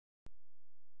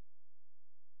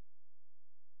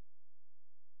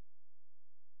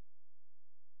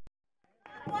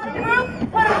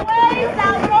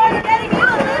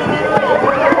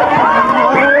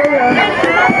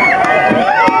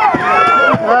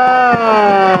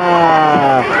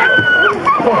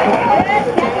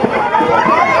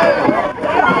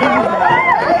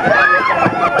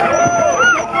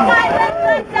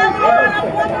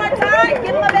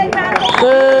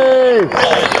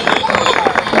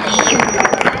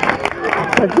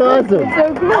That's awesome.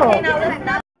 So cool. Okay, now listen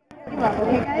up.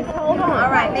 Okay, guys, hold on.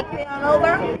 All right, make it on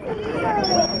over.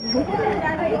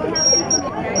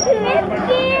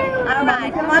 All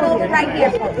right, come on over right here.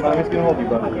 Mommy's gonna hold you,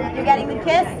 brother. You're getting the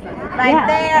kiss right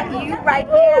there. You right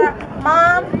here,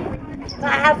 Mom.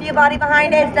 Half your body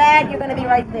behind us, Dad. You're gonna be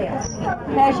right there.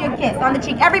 There's your kiss on the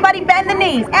cheek. Everybody bend the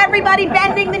knees. Everybody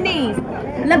bending the knees.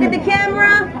 Look at the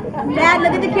camera. Dad,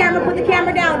 look at the camera. Put the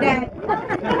camera down, Dad.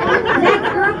 Next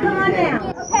group, come on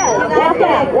down.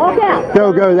 Walk out.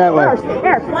 Go that way.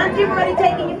 Once you've already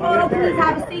taken your photo, please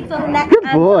have a seat so the next Good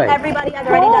boy. everybody has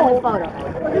already done the photo.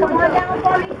 Come on down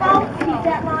for me, folks. Keep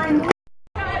that line moving.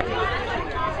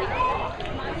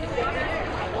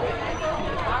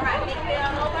 All right, make it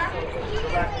on over.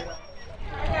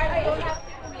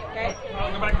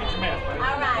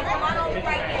 All right, come on over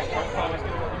right here.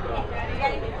 You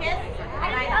getting the kiss?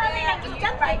 Right there. You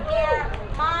right there.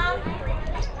 Mom,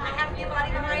 I have your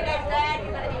body behind us, Dad.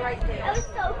 You're going to be right there. That was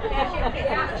so cool. There's your kiss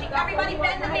on the cheek. Everybody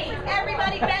bend the knees.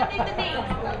 Everybody bending the knees.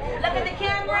 Look at the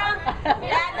camera.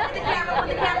 Dad, look at the camera. Put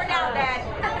the camera down, Dad.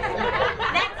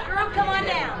 Next group, come on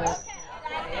down.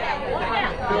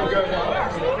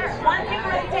 Once you've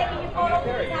already taken your photo,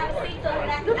 please have a seat so the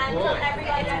next until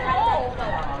everybody's ready to photo.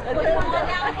 Put them on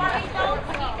down for me, folks.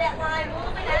 Keep that line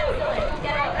moving. Excellent.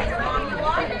 Get out there. Mom, you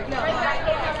are? No, I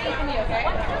can't see me, okay?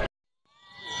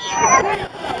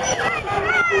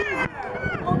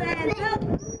 Hold the hands up.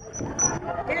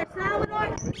 There's Salvador.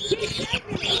 Keep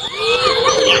shaking it.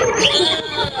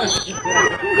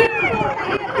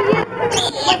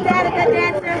 Was that a good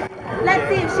dancer? Let's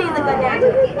see if she's a good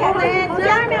dancer. Hold the hands up.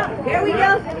 Here we go.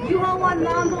 You hold one,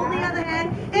 Mom hold the other hand.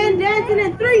 And dancing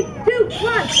in 3, 2,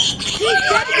 1. Keep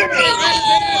shaking it.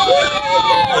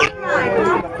 Alright,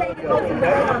 Mom, take it close and put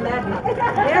it on that.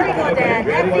 There we go, Dad.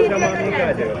 Let's see if you're a good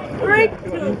dancer. 3,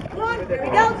 2, 1. Here we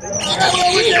go.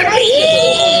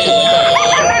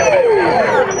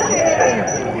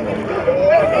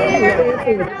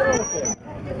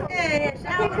 Hey,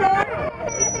 Salvador.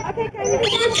 Okay, can you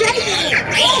keep shaking it?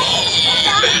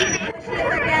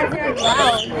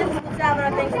 Wow, this is what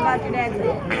Salvador thinks about your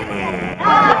dancing.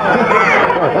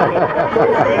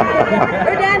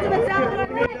 You're dancing with Salvador.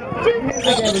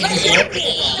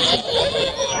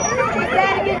 Is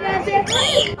that a good dancer?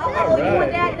 Uh-oh, you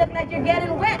and Dad look like you're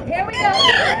getting wet. Here we go.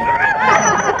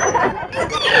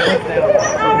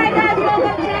 All right, guys, we're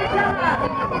going to dance some up.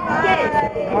 Okay,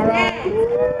 dance.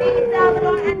 Feed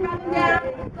Salvador and rub him down.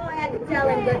 Go ahead and tell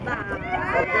him goodbye.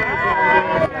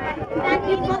 Thank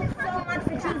you folks so much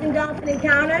for choosing Dolphin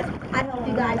Encounters. I hope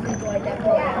you guys enjoyed that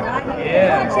program, right?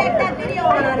 Yeah. So check that video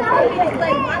out. It's going to be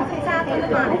displayed once on top of the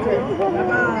monitor.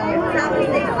 Salvador,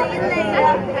 say see you later.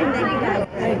 Thank you guys.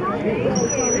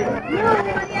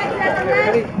 Anybody else have a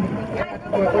list?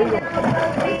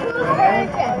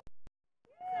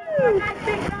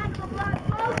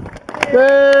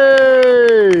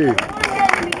 Hey!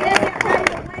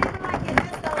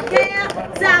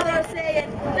 Salvador saying,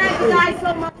 thank you guys so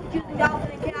much for choosing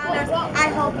Dolphin Encounters. I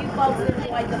hope you folks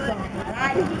enjoyed the program,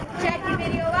 alright? Check your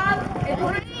video out. It's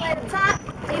going to display at the top.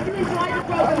 If you enjoyed the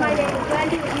program, my name is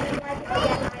Wendy. If you enjoyed the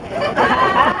program, my name is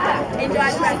enjoy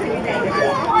the rest of your day.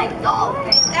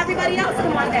 Everybody else,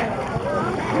 come on down.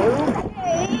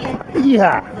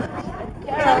 Yeah.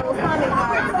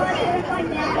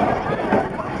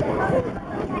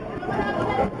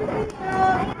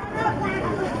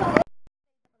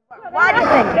 Why do you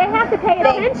think? They have to pay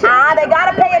attention. They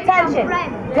gotta pay attention.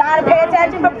 Gotta pay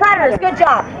attention for predators. Good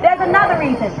job. There's another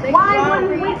reason. Why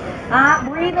wouldn't we?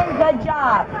 Breathing. Good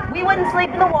job. We wouldn't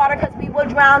sleep in the water because we would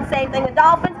drown. Same thing with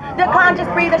dolphins. They're conscious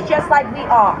breathers just like we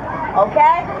are.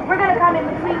 Okay? We're gonna come in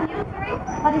between you three.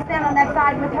 I'll just stand on that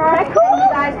side with her. And you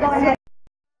guys go ahead.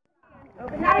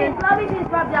 Now it's loving these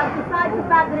rub downs, besides the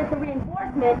fact that it's a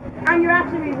reinforcement and you're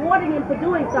actually rewarding him for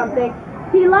doing something.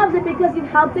 He loves it because it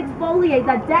helps exfoliate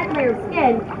that dead layer of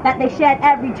skin that they shed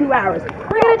every 2 hours.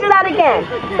 We're going to do that again.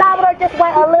 Salvador just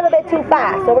went a little bit too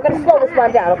fast, so we're going to slow this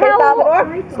one down. Okay,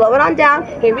 Salvador? Slow it on down.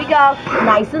 Here we go.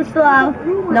 Nice and slow.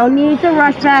 No need to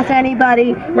rush past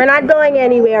anybody. We're not going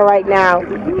anywhere right now.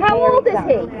 How old is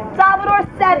he? Salvador's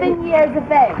 7 years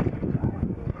of age.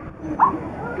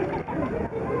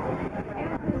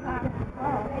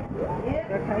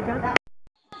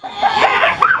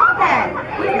 Okay,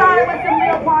 we started with some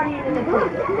real partying in the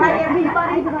group. Right here,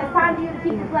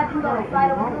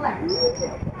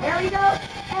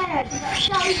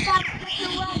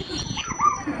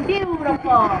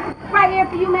 Beautiful. Right here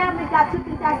for you, ma'am. We've got 2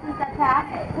 contestants that pass.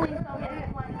 Please don't get it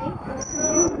one me.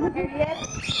 Here he is.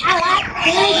 All right.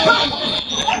 Here he comes.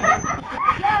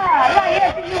 Yeah, right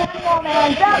here for you. One more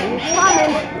hands up.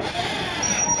 Coming.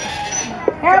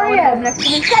 Here he is. Next to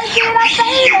me. Take it up,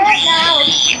 baby. Now.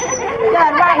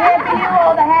 Good. Right here for you.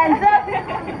 All the hands up.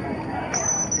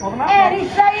 And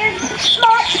he's saying,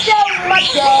 macho,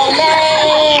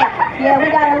 man. Yeah, we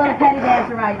got a little petty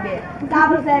dancer right there.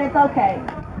 Dolphin said it's okay.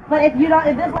 But if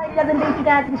this lady doesn't beat you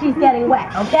dancing, she's getting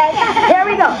wet, okay? Here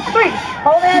we go. 3.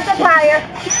 Hold hands up higher.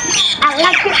 I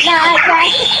like it like that.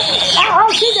 Oh,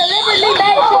 she deliberately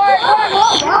made sure it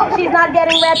worked. She's not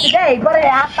getting wet today, but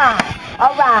yeah, fine.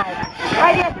 All right.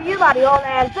 Right here for you, buddy. Hold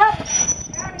hands up.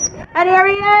 And here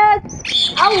he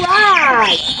is. All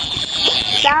right.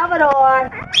 Salvador.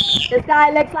 This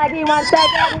guy looks like he wants to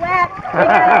get wet. We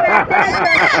got a wet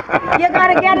dancer. You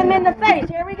gotta get him in the face.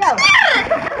 Here we go.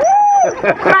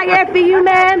 Right here for you,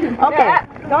 man. Okay.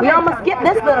 We almost skipped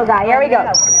this little guy. Here we go.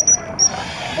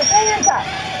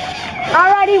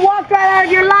 All right, he walked right out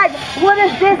of your life. What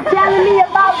is this telling me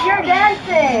about your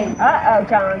dancing? Uh-oh,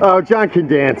 John. Oh, John can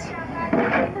dance.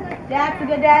 Dad's a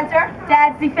good dancer.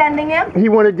 Dad's defending him. He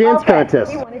won a dance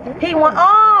contest. He won.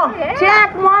 Oh,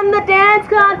 Jack won the dance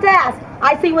contest.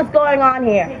 I see what's going on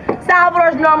here.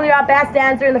 Salvador's normally our best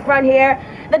dancer in the front here.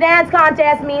 The dance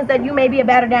contest means that you may be a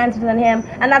better dancer than him,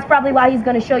 and that's probably why he's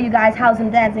going to show you guys how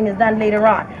some dancing is done later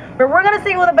on. But we're going to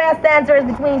see who the best dancer is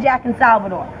between Jack and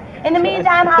Salvador. In the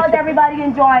meantime, how is everybody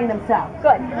enjoying themselves?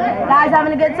 Good. Guys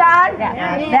having a good time?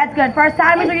 Yeah. That's good. First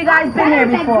timers, or you guys been here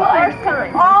before? First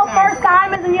time. All first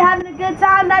timers, and you're having a good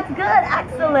time? That's good.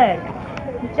 Excellent.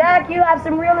 Jack, you have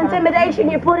some real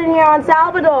intimidation you're putting here on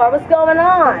Salvador. What's going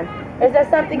on? Is there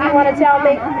something you want to tell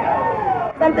me?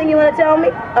 Something you want to tell me?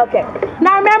 Okay.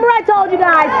 Now remember I told you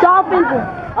guys, Dolphins.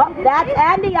 Oh, that's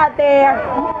Andy out there.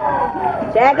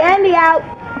 Jack Andy out.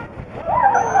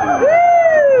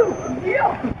 Woo!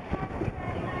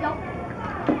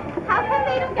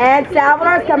 And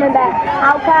Salvador's coming back.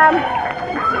 How come?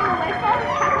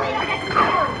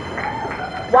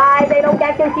 Why they don't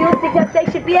get confused? Because they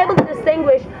should be able to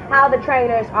distinguish how the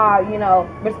trainers are,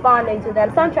 responding to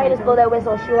them. Some trainers blow their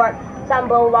whistle short, some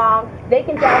blow long. They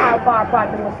can tell how far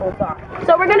apart the whistles are.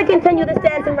 So we're going to continue this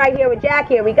dancing right here with Jack.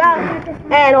 Here we go.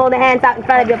 And hold the hands out in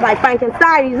front of you like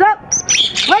Frankenstein. He's up.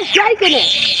 We're shaking it.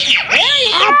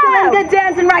 Excellent. Good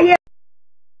dancing right here.